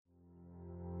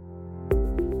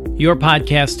Your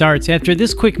podcast starts after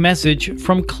this quick message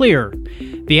from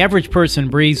Xlear. The average person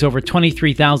breathes over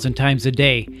 23,000 times a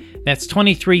day. That's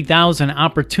 23,000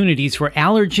 opportunities for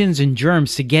allergens and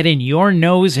germs to get in your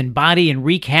nose and body and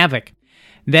wreak havoc.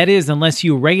 That is, unless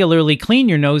you regularly clean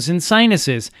your nose and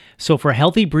sinuses. So for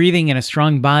healthy breathing and a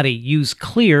strong body, use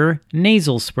Xlear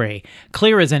nasal spray.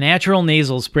 Xlear is a natural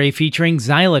nasal spray featuring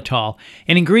xylitol,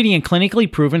 an ingredient clinically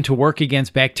proven to work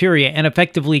against bacteria and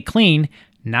effectively clean,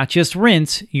 not just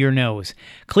rinse, your nose.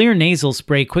 Xlear nasal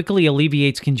spray quickly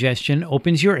alleviates congestion,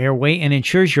 opens your airway, and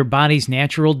ensures your body's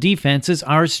natural defenses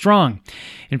are strong.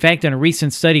 In fact, in a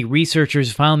recent study,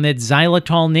 researchers found that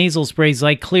xylitol nasal sprays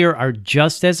like Xlear are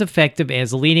just as effective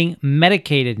as leading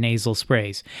medicated nasal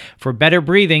sprays. For better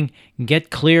breathing, get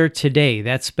Xlear today.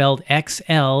 That's spelled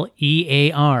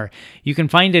Xlear. You can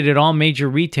find it at all major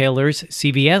retailers,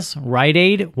 CVS, Rite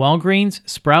Aid, Walgreens,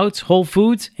 Sprouts, Whole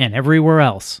Foods, and everywhere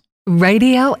else.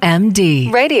 Radio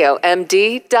MD.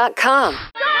 RadioMD.com.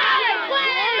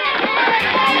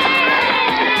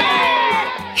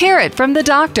 Hear it from the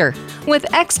doctor with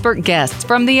expert guests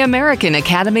from the American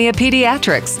Academy of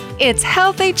Pediatrics. It's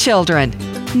Healthy Children.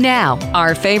 Now,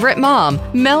 our favorite mom,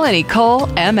 Melanie Cole,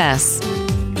 MS.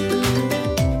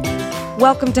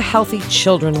 Welcome to Healthy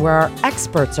Children, where our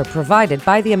experts are provided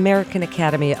by the American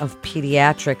Academy of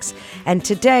Pediatrics. And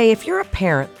today, if you're a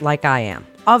parent like I am,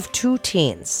 of two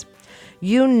teens,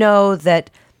 you know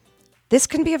that this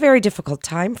can be a very difficult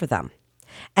time for them.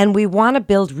 And we want to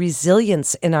build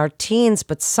resilience in our teens,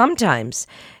 but sometimes,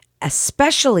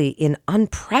 especially in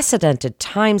unprecedented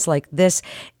times like this,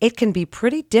 it can be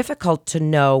pretty difficult to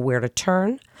know where to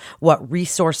turn, what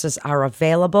resources are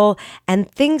available,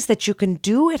 and things that you can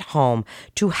do at home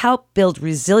to help build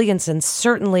resilience. And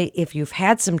certainly if you've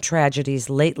had some tragedies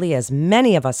lately, as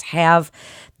many of us have,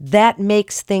 that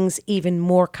makes things even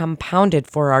more compounded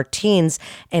for our teens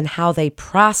and how they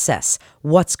process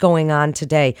what's going on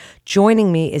today.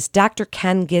 Joining me is Dr.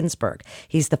 Ken Ginsberg.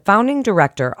 He's the founding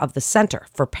director of the Center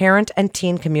for Parent and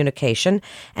Teen Communication,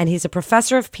 and he's a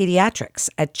professor of pediatrics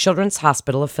at Children's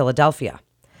Hospital of Philadelphia.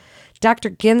 Dr.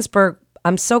 Ginsberg,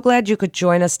 I'm so glad you could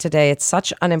join us today. It's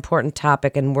such an important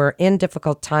topic, and we're in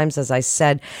difficult times, as I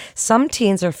said. Some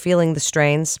teens are feeling the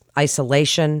strains,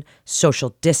 isolation,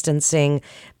 social distancing.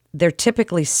 They're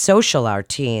typically social, our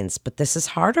teens, but this is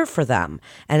harder for them,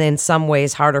 and in some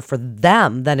ways harder for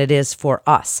them than it is for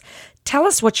us. Tell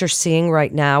us what you're seeing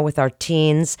right now with our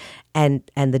teens and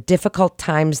the difficult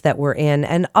times that we're in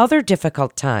and other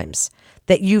difficult times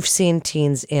that you've seen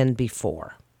teens in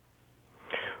before.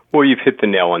 Well, you've hit the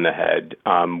nail on the head.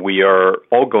 We are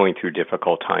all going through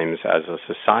difficult times as a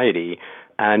society,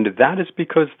 and that is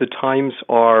because the times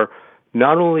are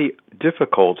not only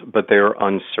difficult, but they're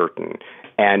uncertain.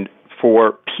 And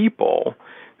for people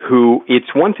who,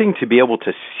 it's one thing to be able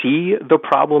to see the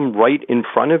problem right in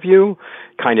front of you,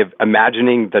 kind of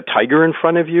imagining the tiger in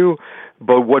front of you,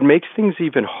 but what makes things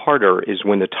even harder is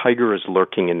when the tiger is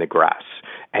lurking in the grass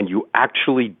and you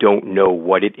actually don't know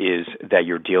what it is that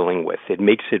you're dealing with. It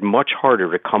makes it much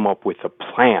harder to come up with a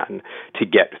plan to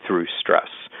get through stress.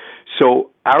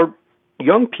 So our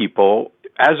young people,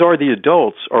 as are the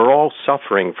adults, are all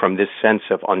suffering from this sense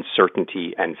of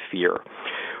uncertainty and fear.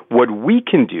 What we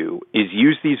can do is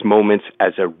use these moments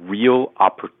as a real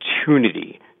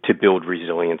opportunity to build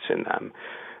resilience in them.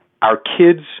 Our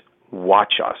kids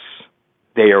watch us.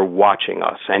 They are watching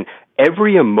us. And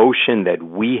every emotion that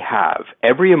we have,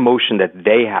 every emotion that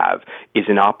they have, is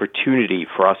an opportunity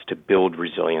for us to build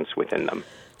resilience within them.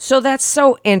 So that's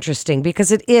so interesting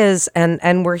because it is,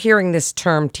 and we're hearing this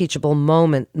term teachable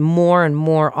moment more and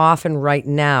more often right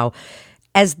now,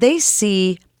 as they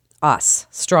see us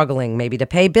struggling maybe to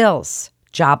pay bills,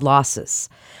 job losses.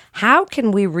 How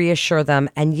can we reassure them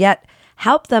and yet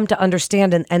help them to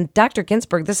understand, and Dr.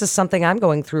 Ginsberg, this is something I'm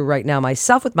going through right now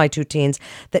myself with my two teens,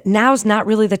 that now's not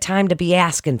really the time to be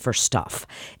asking for stuff.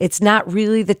 It's not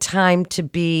really the time to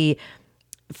be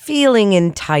feeling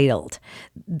entitled.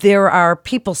 There are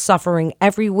people suffering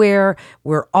everywhere.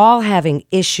 We're all having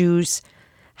issues.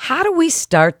 How do we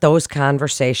start those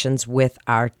conversations with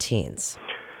our teens?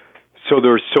 So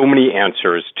there are so many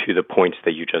answers to the points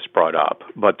that you just brought up.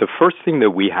 But the first thing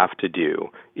that we have to do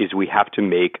is we have to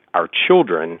make our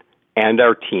children and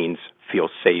our teens feel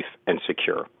safe and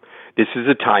secure. This is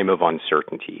a time of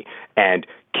uncertainty. And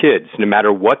kids, no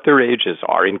matter what their ages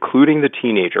are, including the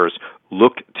teenagers,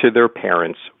 look to their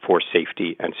parents for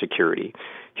safety and security.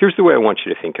 Here's the way I want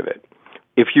you to think of it.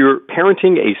 If you're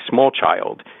parenting a small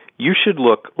child, you should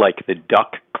look like the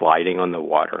duck gliding on the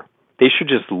water. They should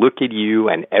just look at you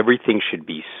and everything should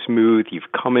be smooth.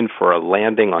 You've come in for a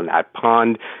landing on that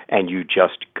pond and you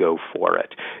just go for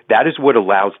it. That is what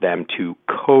allows them to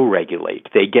co-regulate.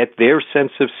 They get their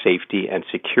sense of safety and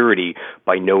security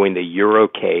by knowing that you're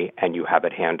okay and you have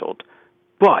it handled.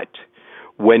 But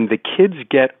when the kids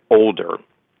get older,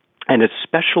 and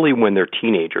especially when they're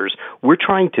teenagers, we're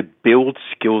trying to build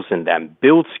skills in them,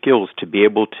 build skills to be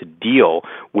able to deal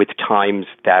with times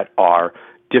that are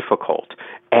difficult.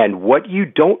 And what you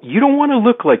don't want to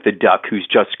look like the duck who's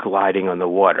just gliding on the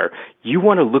water. You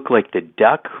want to look like the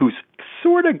duck who's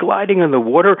sort of gliding on the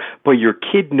water, but your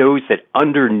kid knows that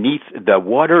underneath the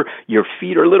water, your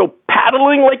feet are little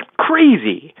paddling like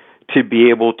crazy to be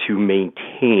able to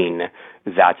maintain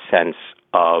that sense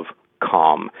of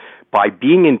calm. By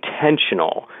being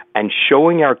intentional and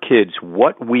showing our kids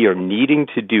what we are needing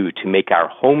to do to make our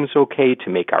homes okay, to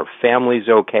make our families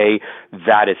okay,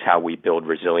 that is how we build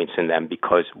resilience in them,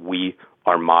 because we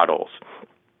are models.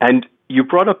 And you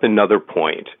brought up another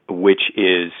point, which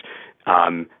is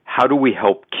how do we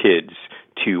help kids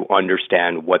to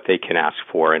understand what they can ask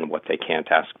for and what they can't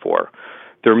ask for?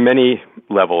 There are many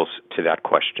levels to that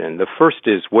question. The first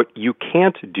is what you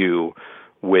can't do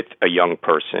with a young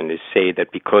person is say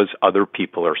that because other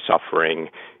people are suffering,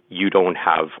 you don't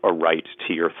have a right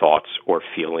to your thoughts or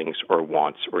feelings or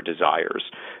wants or desires.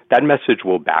 That message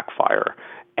will backfire,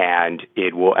 and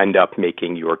it will end up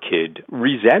making your kid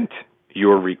resent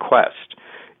your request.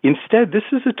 Instead, this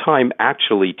is a time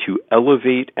actually to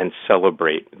elevate and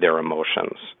celebrate their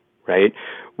emotions, right?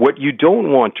 What you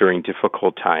don't want during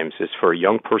difficult times is for a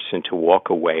young person to walk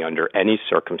away under any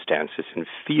circumstances and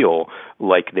feel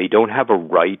like they don't have a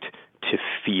right to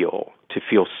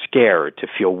feel scared, to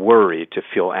feel worried, to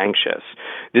feel anxious.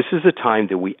 This is a time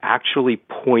that we actually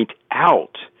point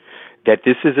out that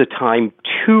this is a time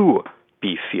to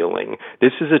be feeling.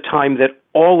 This is a time that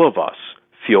all of us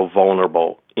feel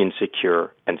vulnerable,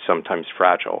 insecure, and sometimes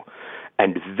fragile.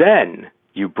 And then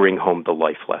you bring home the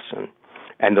life lesson.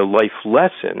 And the life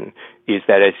lesson is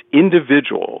that as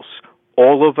individuals,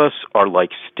 all of us are like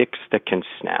sticks that can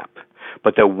snap.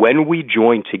 But that when we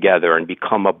join together and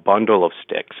become a bundle of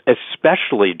sticks,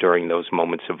 especially during those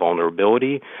moments of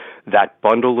vulnerability, that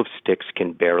bundle of sticks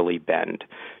can barely bend.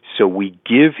 So we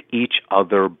give each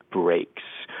other breaks.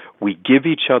 We give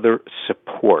each other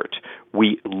support.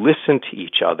 We listen to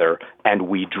each other, and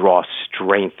we draw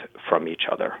strength from each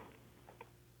other.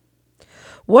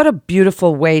 What a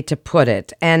beautiful way to put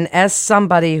it. And as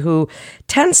somebody who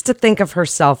tends to think of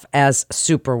herself as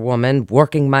Superwoman,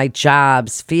 working my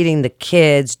jobs, feeding the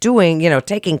kids,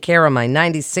 taking care of my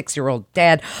 96-year-old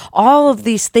dad, all of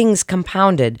these things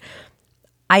compounded,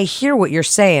 I hear what you're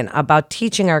saying about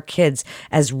teaching our kids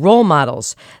as role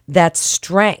models that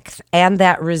strength and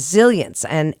that resilience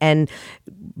and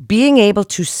being able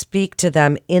to speak to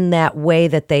them in that way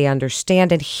that they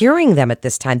understand and hearing them at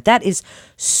this time. That is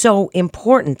so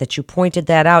important that you pointed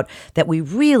that out, that we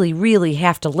really, really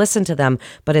have to listen to them.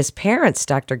 But as parents,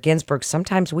 Dr. Ginsburg,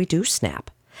 sometimes we do snap.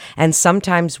 And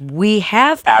sometimes we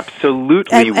have...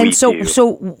 Absolutely, we do.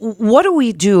 So what do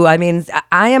we do? I mean,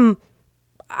 I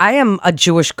am a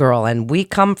Jewish girl, and we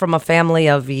come from a family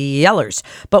of yellers.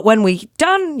 But when we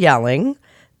done yelling,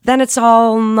 then it's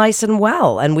all nice and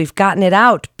well, and we've gotten it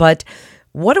out. But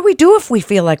what do we do if we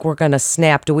feel like we're going to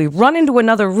snap? Do we run into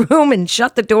another room and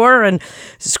shut the door and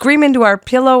scream into our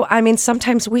pillow? I mean,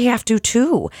 sometimes we have to,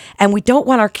 too. And we don't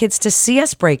want our kids to see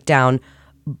us break down,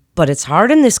 but it's hard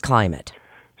in this climate.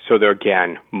 So there are,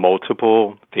 again,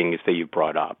 multiple things that you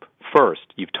brought up. First,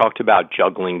 you've talked about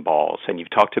juggling balls, and you've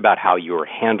talked about how you're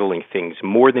handling things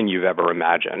more than you've ever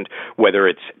imagined, whether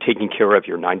it's taking care of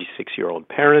your 96-year-old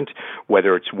parent,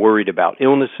 whether it's worried about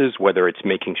illnesses, whether it's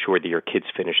making sure that your kids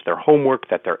finish their homework,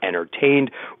 that they're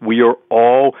entertained. We are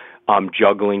all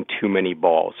juggling too many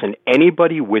balls, and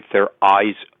anybody with their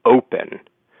eyes open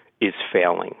is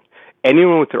failing.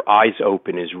 Anyone with their eyes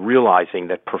open is realizing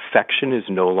that perfection is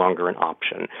no longer an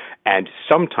option, and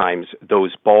sometimes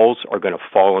those balls are going to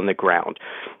fall on the ground.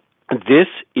 This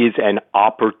is an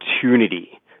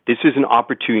opportunity. This is an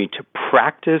opportunity to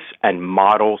practice and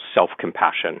model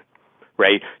self-compassion,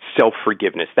 right?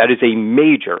 Self-forgiveness. That is a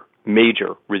major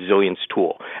resilience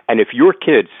tool. And if your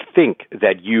kids think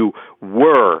that you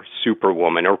were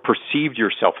Superwoman or perceived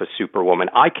yourself as Superwoman,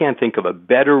 I can't think of a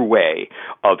better way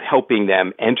of helping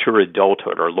them enter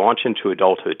adulthood or launch into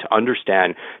adulthood to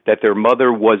understand that their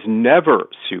mother was never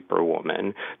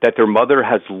Superwoman, that their mother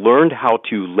has learned how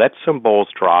to let some balls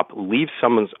drop, leave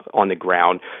some on the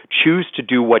ground, choose to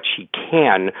do what she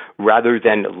can rather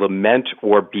than lament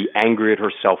or be angry at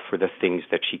herself for the things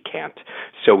that she can't.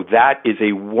 So that is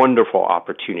a wonderful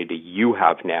opportunity you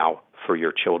have now for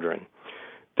your children.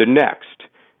 The next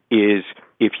is,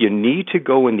 if you need to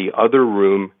go in the other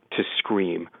room to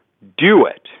scream, do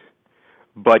it,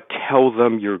 but tell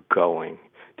them you're going.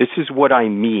 This is what I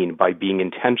mean by being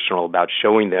intentional about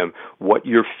showing them what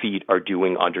your feet are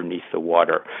doing underneath the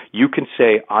water. You can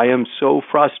say, I am so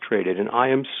frustrated and I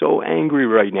am so angry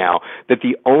right now that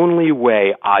the only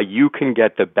way you can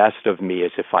get the best of me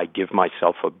is if I give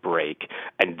myself a break.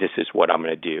 And this is what I'm going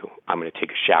to do. I'm going to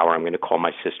take a shower. I'm going to call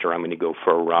my sister. I'm going to go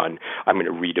for a run. I'm going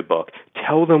to read a book.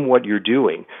 Tell them what you're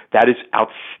doing. That is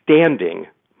outstanding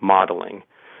modeling.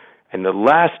 And the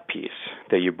last piece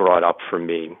that you brought up for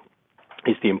me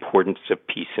is the importance of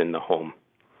peace in the home.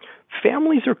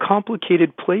 Families are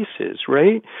complicated places,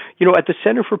 right? You know, at the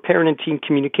Center for Parent and Teen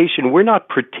Communication, we're not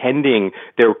pretending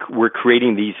that we're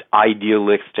creating these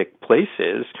idealistic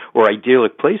places or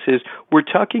idyllic places. We're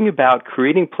talking about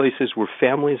creating places where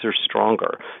families are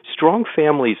stronger. Strong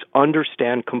families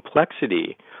understand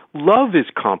complexity. Love is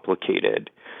complicated.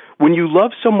 When you love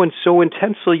someone so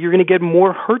intensely, you're going to get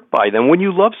more hurt by them. When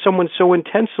you love someone so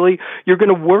intensely, you're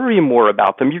going to worry more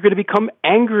about them. You're going to become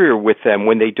angrier with them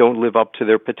when they don't live up to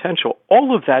their potential.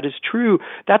 All of that is true.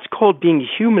 That's called being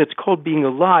human. It's called being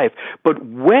alive. But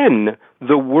when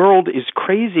the world is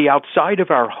crazy outside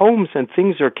of our homes and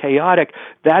things are chaotic,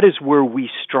 that is where we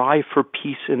strive for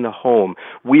peace in the home.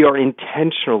 We are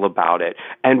intentional about it,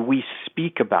 and we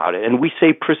speak about it, and we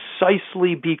say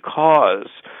precisely because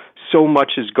so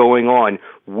much is going on,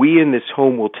 we in this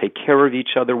home will take care of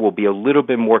each other, we'll be a little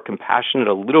bit more compassionate,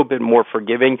 a little bit more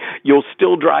forgiving. You'll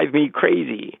still drive me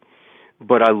crazy,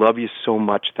 but I love you so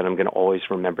much that I'm going to always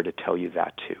remember to tell you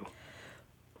that too.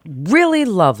 Really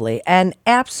lovely and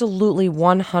absolutely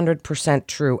 100%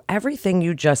 true. Everything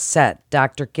you just said,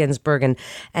 Dr. Ginsberg,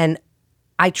 and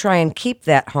I try and keep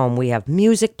that home. We have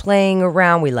music playing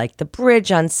around. We like the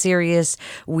bridge on Sirius.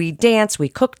 We dance. We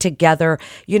cook together.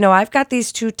 You know, I've got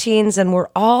these two teens and we're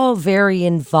all very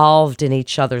involved in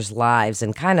each other's lives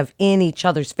and kind of in each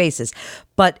other's faces.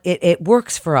 But it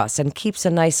works for us and keeps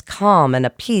a nice calm and a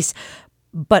peace.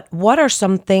 But what are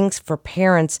some things for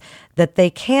parents that they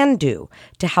can do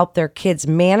to help their kids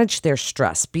manage their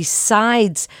stress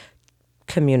besides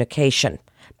communication?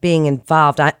 Being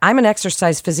involved. I'm an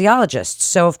exercise physiologist,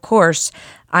 so of course,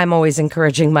 I'm always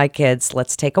encouraging my kids,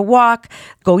 let's take a walk,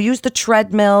 go use the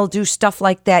treadmill, do stuff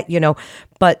like that, you know.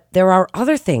 But there are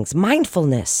other things,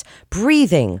 mindfulness,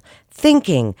 breathing,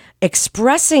 thinking,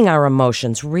 expressing our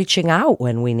emotions, reaching out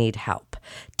when we need help.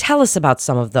 Tell us about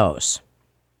some of those.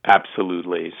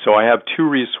 Absolutely. So I have two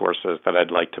resources that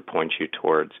I'd like to point you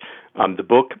towards. The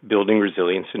book, Building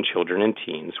Resilience in Children and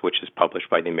Teens, which is published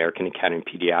by the American Academy of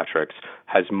Pediatrics,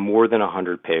 has more than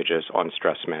 100 pages on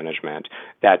stress management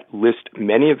that list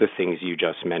many of the things you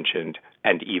just mentioned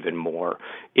and even more.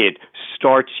 It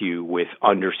starts you with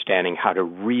understanding how to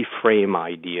reframe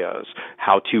ideas,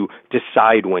 how to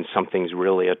decide when something's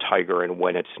really a tiger and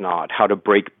when it's not, how to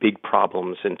break big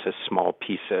problems into small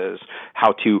pieces,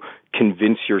 how to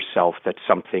convince yourself that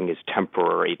something is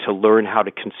temporary, to learn how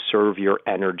to conserve your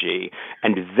energy,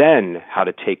 and then how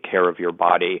to take care of your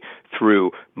body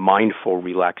through mindful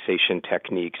relaxation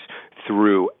techniques,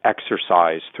 through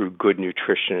exercise, through good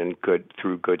nutrition, and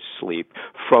through good sleep.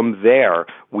 From there,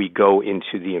 we go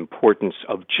into the importance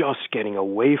of just getting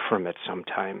away from it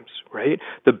sometimes, right?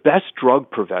 The best drug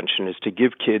prevention is to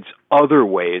give kids other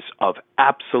ways of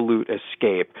absolute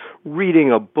escape.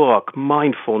 Reading a book,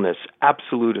 mindfulness,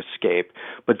 absolute escape.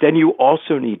 But then you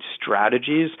also need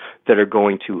strategies that are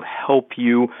going to help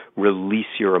you release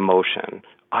your emotion.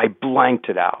 I blanked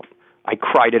it out. I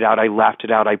cried it out, I laughed it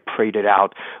out, I prayed it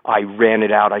out, I ran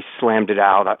it out, I slammed it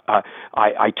out,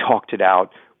 I talked it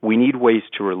out. We need ways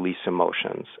to release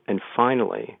emotions. And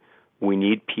finally, we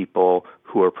need people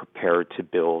who are prepared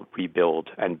to rebuild,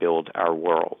 and build our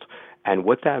world. And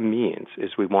what that means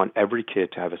is we want every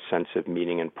kid to have a sense of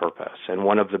meaning and purpose. And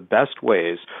one of the best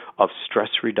ways of stress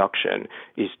reduction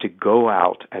is to go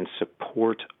out and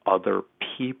support other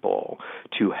people,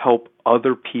 to help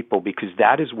other people, because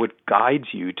that is what guides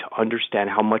you to understand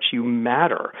how much you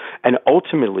matter. And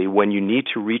ultimately, when you need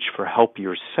to reach for help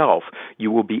yourself,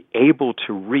 you will be able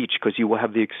to reach because you will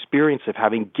have the experience of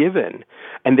having given.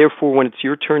 And therefore, when it's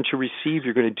your turn to receive,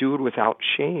 you're going to do it without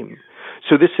shame.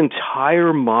 So this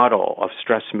entire model of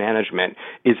stress management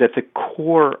is at the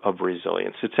core of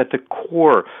resilience. It's at the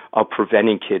core of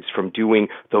preventing kids from doing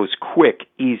those quick,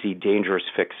 easy, dangerous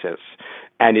fixes.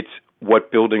 And it's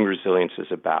what building resilience is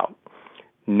about.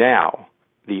 Now,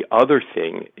 the other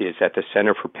thing is at the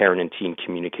Center for Parent and Teen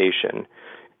Communication,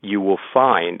 you will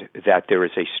find that there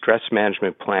is a stress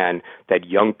management plan that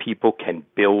young people can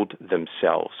build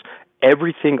themselves.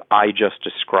 everything I just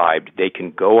described, they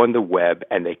can go on the web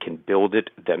and they can build it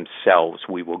themselves.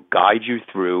 We will guide you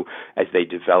through as they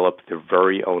develop their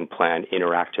very own plan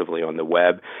interactively on the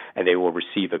web, and they will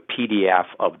receive a PDF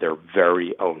of their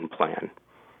very own plan.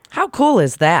 How cool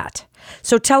is that?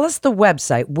 So tell us the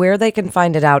website, where they can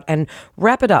find it out, and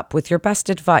wrap it up with your best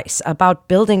advice about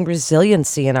building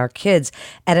resiliency in our kids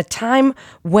at a time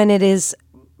when it is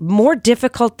more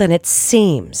difficult than it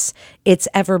seems it's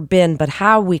ever been, but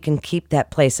how we can keep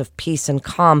that place of peace and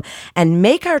calm and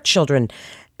make our children,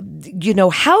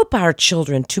 help our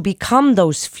children to become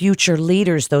those future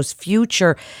leaders, those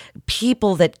future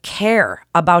people that care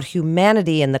about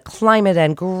humanity and the climate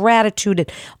and gratitude,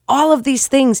 and all of these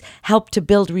things help to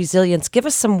build resilience. Give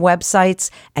us some websites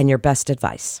and your best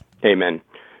advice. Amen.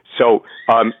 So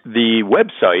the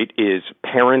website is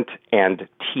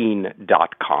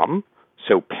parentandteen.com.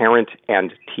 So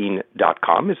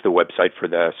parentandteen.com is the website for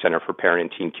the Center for Parent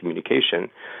and Teen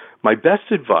Communication. My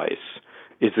best advice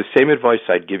is the same advice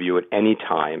I'd give you at any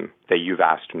time that you've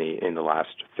asked me in the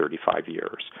last 35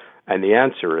 years. And the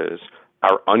answer is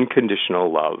our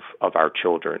unconditional love of our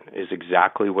children is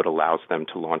exactly what allows them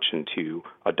to launch into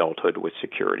adulthood with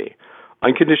security.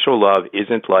 Unconditional love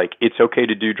isn't like, it's okay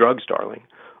to do drugs, darling.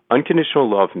 Unconditional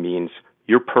love means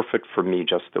you're perfect for me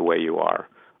just the way you are.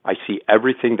 I see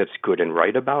everything that's good and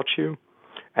right about you,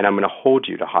 and I'm going to hold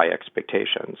you to high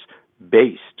expectations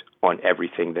based on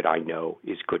everything that I know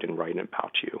is good and right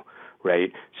about you,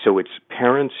 right? So it's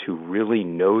parents who really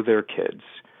know their kids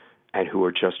and who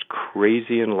are just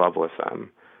crazy in love with them.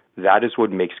 That is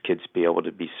what makes kids be able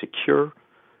to be secure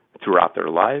throughout their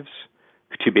lives,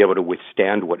 to be able to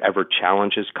withstand whatever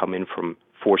challenges come in from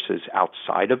forces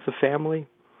outside of the family,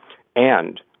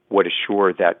 and what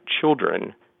assure that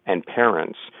children and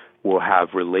parents will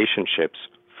have relationships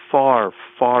far,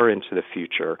 far into the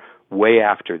future, way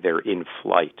after they're in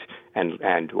flight and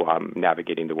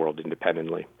navigating the world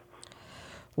independently.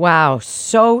 Wow,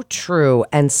 so true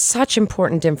and such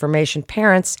important information.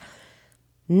 Parents,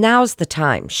 now's the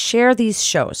time. Share these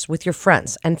shows with your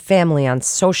friends and family on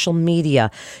social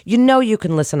media. You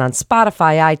can listen on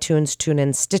Spotify, iTunes,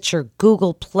 TuneIn, Stitcher,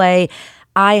 Google Play,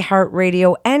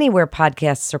 iHeartRadio, anywhere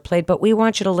podcasts are played, but we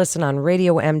want you to listen on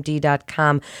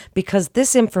RadioMD.com because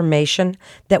this information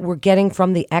that we're getting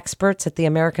from the experts at the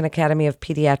American Academy of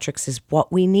Pediatrics is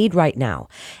what we need right now.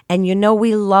 And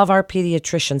we love our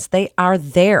pediatricians. They are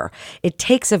there. It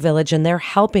takes a village, and they're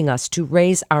helping us to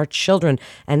raise our children.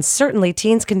 And certainly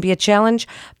teens can be a challenge,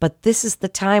 but this is the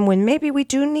time when maybe we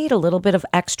do need a little bit of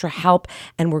extra help,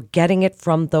 and we're getting it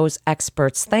from those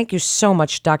experts. Thank you so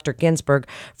much, Dr. Ginsburg,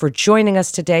 for joining us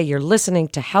today. You're listening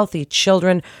to Healthy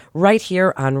Children right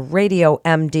here on Radio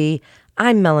MD.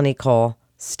 I'm Melanie Cole.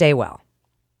 Stay well.